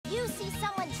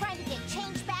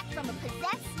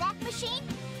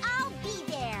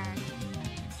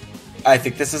I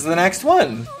think this is the next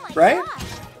one, right? Gosh,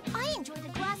 I enjoyed a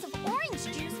glass of orange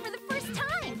juice for the first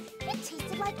time. It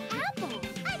tasted like apple.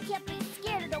 I can't be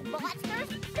scared of the monsters,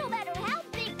 no matter how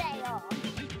big they are.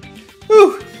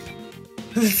 Whew.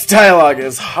 This dialogue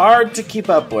is hard to keep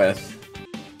up with.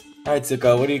 Alright,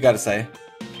 Zuko, what do you got to say?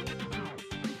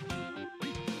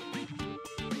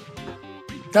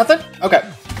 Nothing?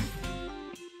 Okay.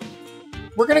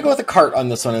 We're gonna go with a cart on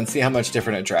this one and see how much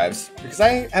different it drives. Because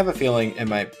I have a feeling it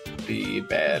might be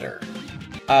better.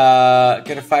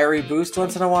 Get a fiery boost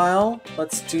once in a while.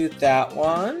 Let's do that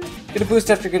one. Get a boost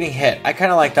after getting hit. I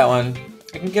kind of like that one.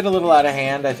 I can get a little out of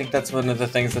hand. I think that's one of the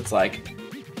things that's like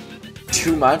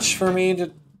too much for me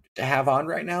to have on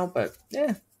right now. But yeah,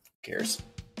 who cares?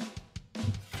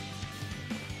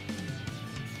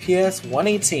 PS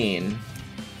 118.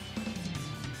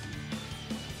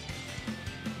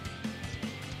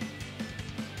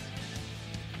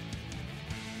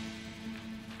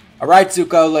 All right,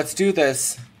 Zuko, let's do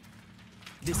this.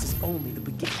 This is only the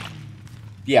beginning.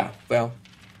 Yeah, well.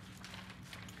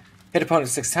 Hit opponent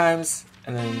 6 times,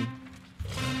 and then...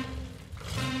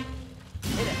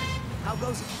 Hey there, how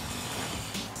goes it?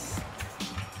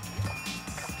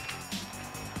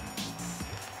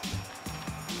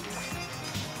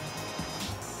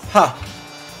 Huh.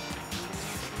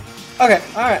 Okay,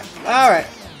 alright.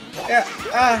 Yeah,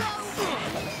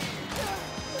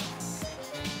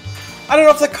 I don't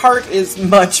know if the cart is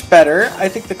much better. I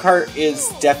think the cart is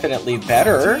definitely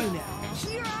better.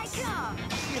 Here I come.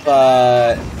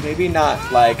 But maybe not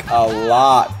like a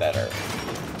lot better.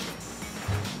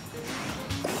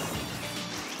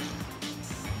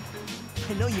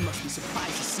 I know you must be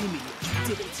surprised to see me. You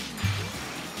did it.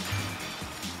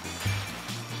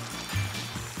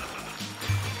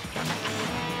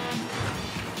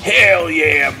 Hell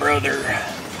yeah, brother.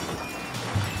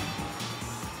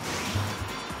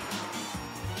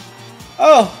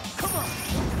 Oh. Come on.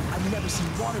 I've never seen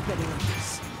water bending like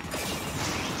this.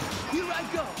 Here I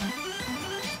go.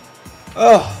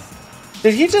 Oh.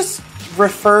 Did he just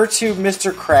refer to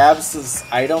Mr. Krabs'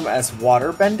 item as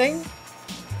water bending?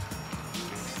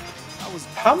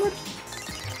 How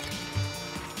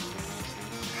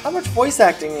much voice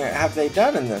acting have they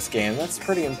done in this game? That's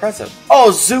pretty impressive. Oh,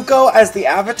 Zuko as the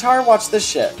Avatar? Watch this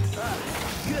shit.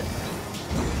 Good.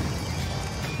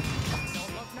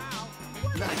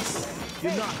 Nice.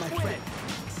 You're not my friend.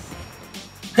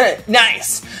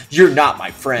 Nice! You're not my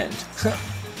friend.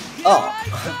 Oh.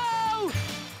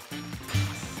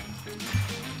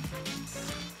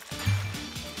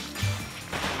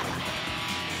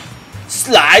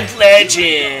 Slide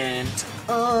Legend!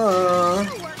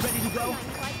 Ready to go?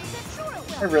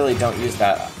 I really don't use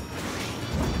that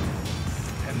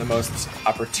in the most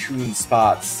opportune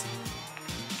spots.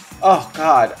 Oh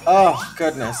god, oh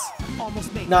goodness.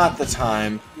 Almost made it. Not the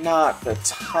time. Not the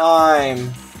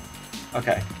time.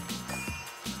 Okay.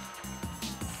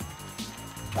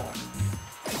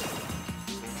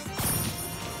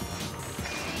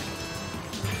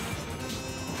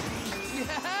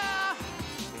 Yeah!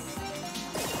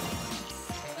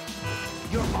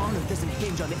 Your honor doesn't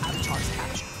hinge on the Avatar's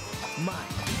capture. Mine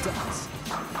does.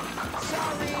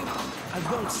 Sorry! I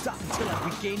won't stop until I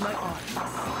regain my honor.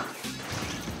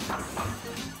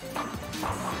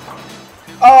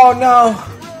 Oh no!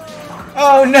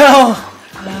 Oh no!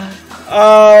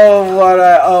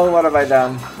 Oh what have I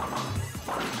done?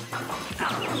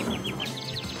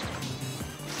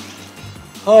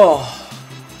 Oh.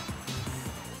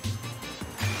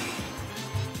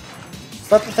 Is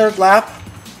that the third lap?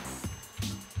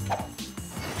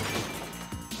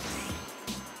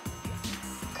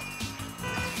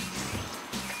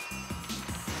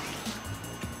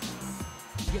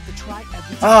 You have to try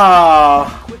every time.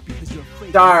 Oh. Quit because you're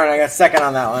afraid. Darn, I got second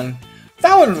on that one.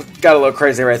 That one got a little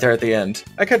crazy right there at the end.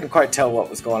 I couldn't quite tell what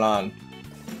was going on.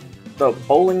 The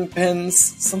bowling pins,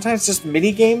 sometimes just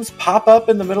mini games pop up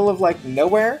in the middle of like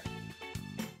nowhere.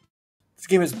 This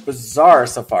game is bizarre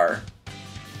so far.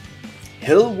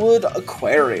 Hillwood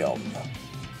Aquarium.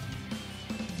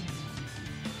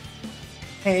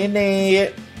 Hey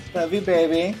Nate, love you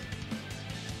baby.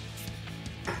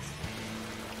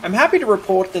 I'm happy to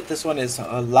report that this one is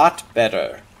a lot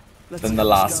better than the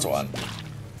last one.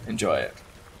 Enjoy it.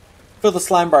 Fill the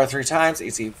slime bar 3 times.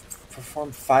 Easy.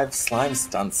 Perform 5 slime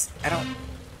stunts. I don't...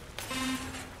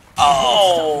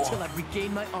 Oh! Until I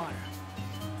regain my honor.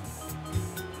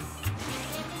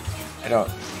 I don't...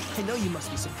 I know you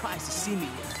must be surprised to see me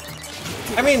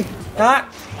here. I mean,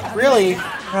 not really,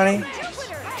 honey.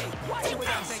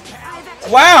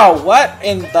 Wow, what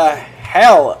in the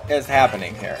hell is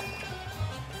happening here?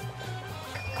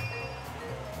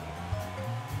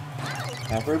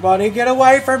 Everybody get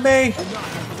away from me!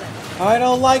 I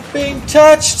don't like being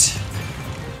touched!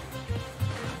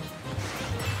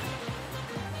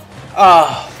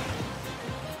 Ah.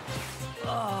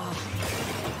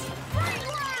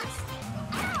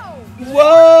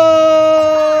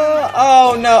 Whoa!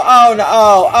 Oh no, oh no,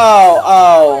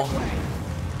 oh.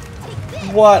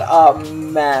 What a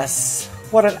mess.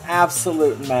 What an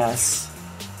absolute mess.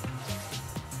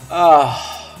 Oh.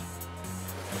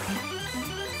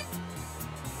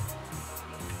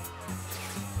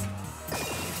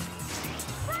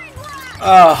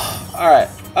 Oh, alright.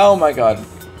 Oh my god.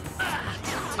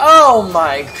 Oh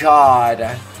my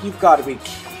god. You've got to be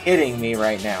kidding me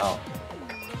right now.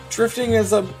 Drifting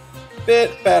is a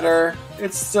bit better.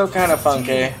 It's still kind of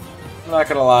funky. I'm not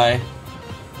gonna lie.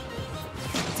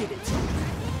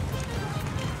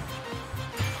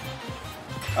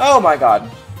 Oh my god.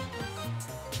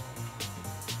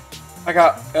 I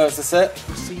got... Oh, is this it?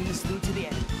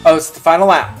 Oh, it's the final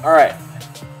lap. Alright.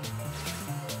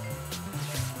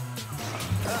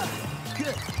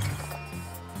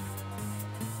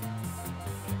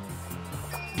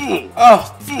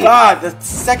 Oh, God. The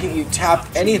second you tap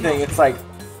anything, it's like...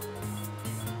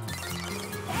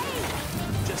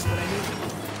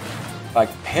 Like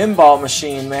pinball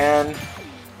machine, man.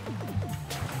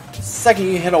 The second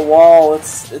you hit a wall,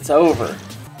 it's over.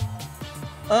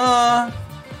 I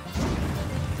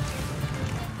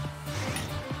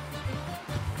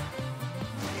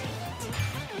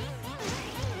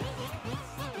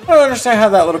don't understand how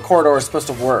that little corridor is supposed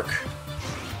to work,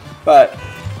 but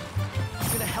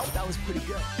That was pretty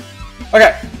good.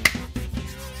 okay.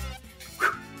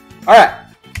 All right,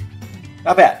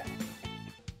 not bad.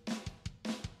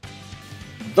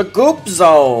 The Goop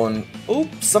Zone.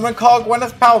 Oops, someone called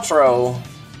Gwyneth Paltrow.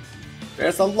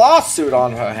 There's a lawsuit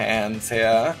on her hands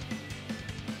here.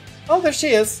 Oh, there she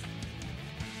is.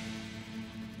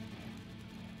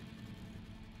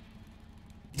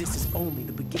 This is only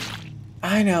the beginning.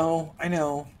 I know, I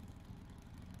know.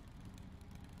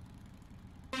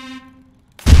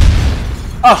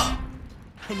 Oh!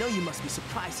 I know you must be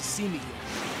surprised to see me here.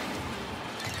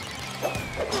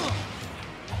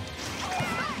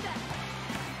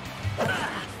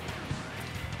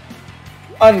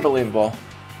 Unbelievable.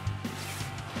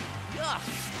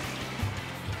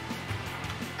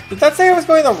 Did that say I was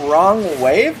going the wrong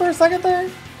way for a second there?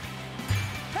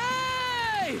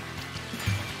 Hey!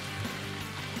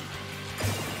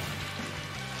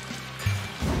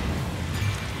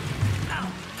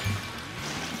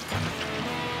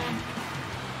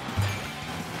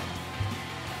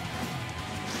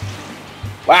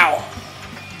 Wow.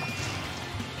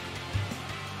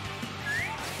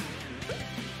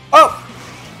 Oh!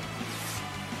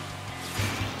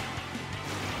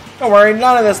 Don't worry,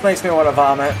 none of this makes me want to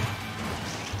vomit.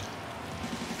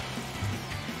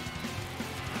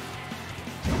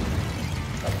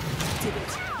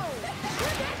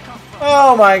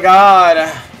 Oh my god.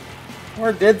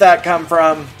 Where did that come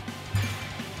from?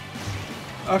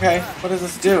 Okay, what does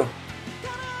this do?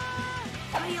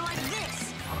 How do you like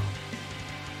this?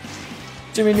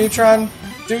 Jimmy Neutron,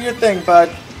 do your thing,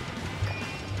 bud.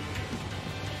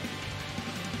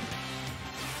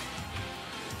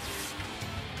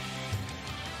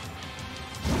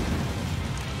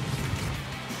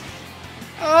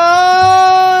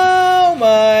 Oh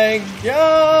my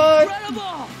god!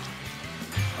 Incredible!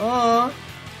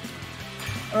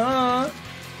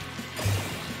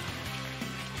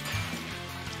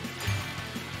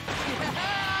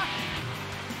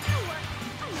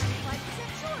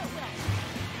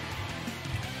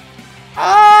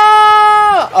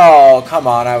 Oh, come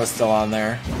on, I was still on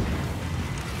there.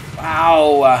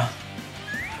 Wow.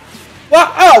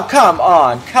 What? Oh, come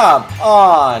on, come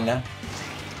on.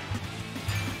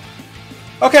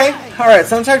 Okay, alright,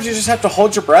 sometimes you just have to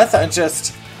hold your breath and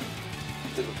just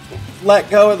let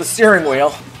go of the steering wheel.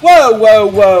 Whoa, whoa,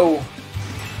 whoa.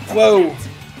 Whoa.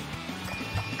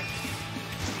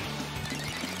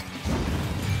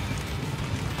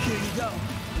 Here you go.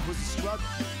 It was a struggle.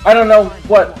 I don't know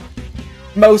what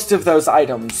most of those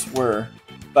items were,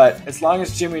 but as long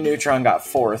as Jimmy Neutron got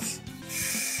fourth.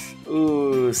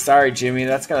 Ooh, sorry, Jimmy.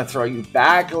 That's going to throw you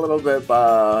back a little bit,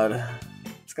 bud.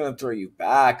 It's going to throw you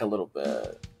back a little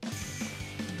bit.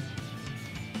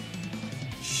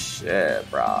 Shit,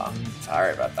 bro.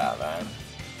 Sorry about that, man.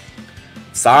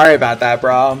 Sorry about that,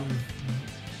 bro.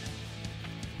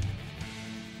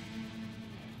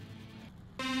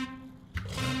 I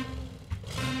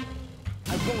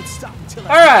won't stop until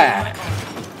Alright!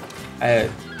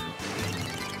 I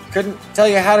couldn't tell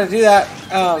you how to do that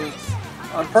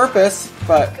on purpose,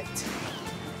 but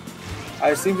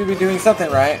I seem to be doing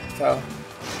something right, so.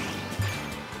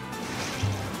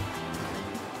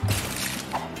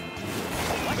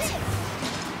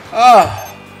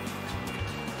 Oh.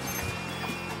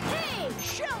 Hey,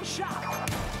 shell shock!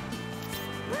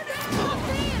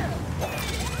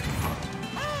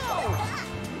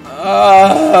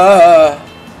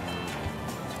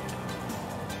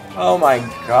 Oh my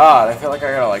god, I feel like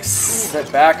I gotta like sit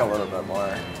back a little bit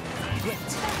more.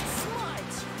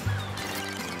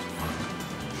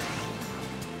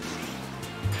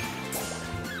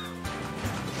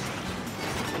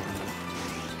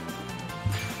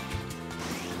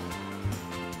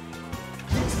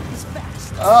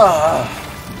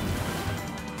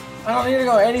 I don't need to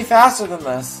go any faster than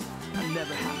this. I'm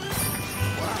never happy.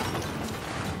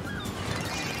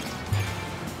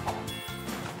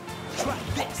 Try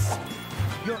this.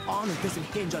 Your honor doesn't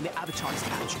hinge on the avatar's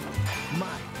capture.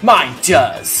 Mine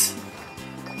does.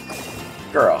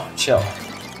 Girl, chill.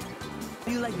 How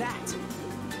do you like that?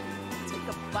 Take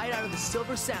a bite out of the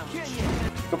silver sandwich.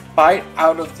 Take a bite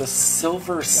out of the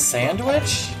silver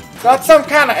sandwich? That's some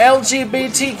kind of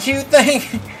LGBTQ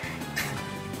thing?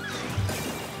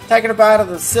 Taking a bite of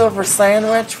the silver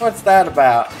sandwich? What's that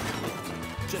about?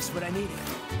 Just what I needed.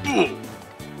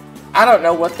 I don't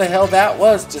know what the hell that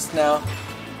was just now.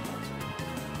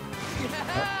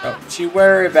 Don't you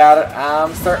worry about it.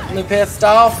 I'm certainly pissed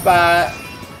off by it.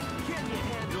 Can you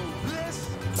handle this?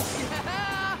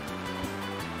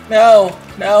 No,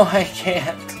 I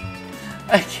can't.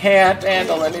 I can't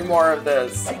handle any more of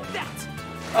this. Like that.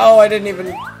 Oh, I didn't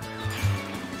even...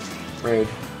 Rude.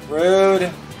 Rude.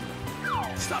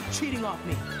 Stop cheating off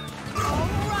me. All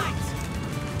right.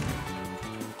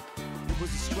 It was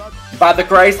a struggle. By the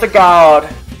grace of God.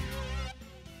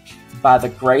 By the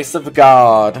grace of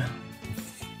God.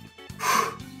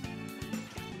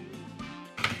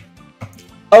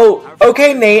 Oh,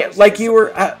 okay, Nate. Like you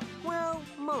were... Well,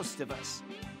 most of us.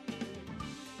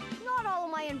 Not all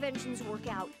of my inventions work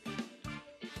out.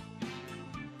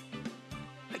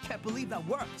 I can't believe that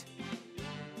worked.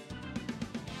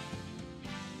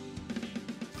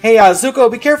 Hey,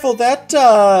 Zuko, be careful. That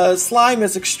slime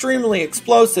is extremely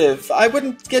explosive. I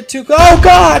wouldn't get too... Oh,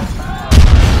 God!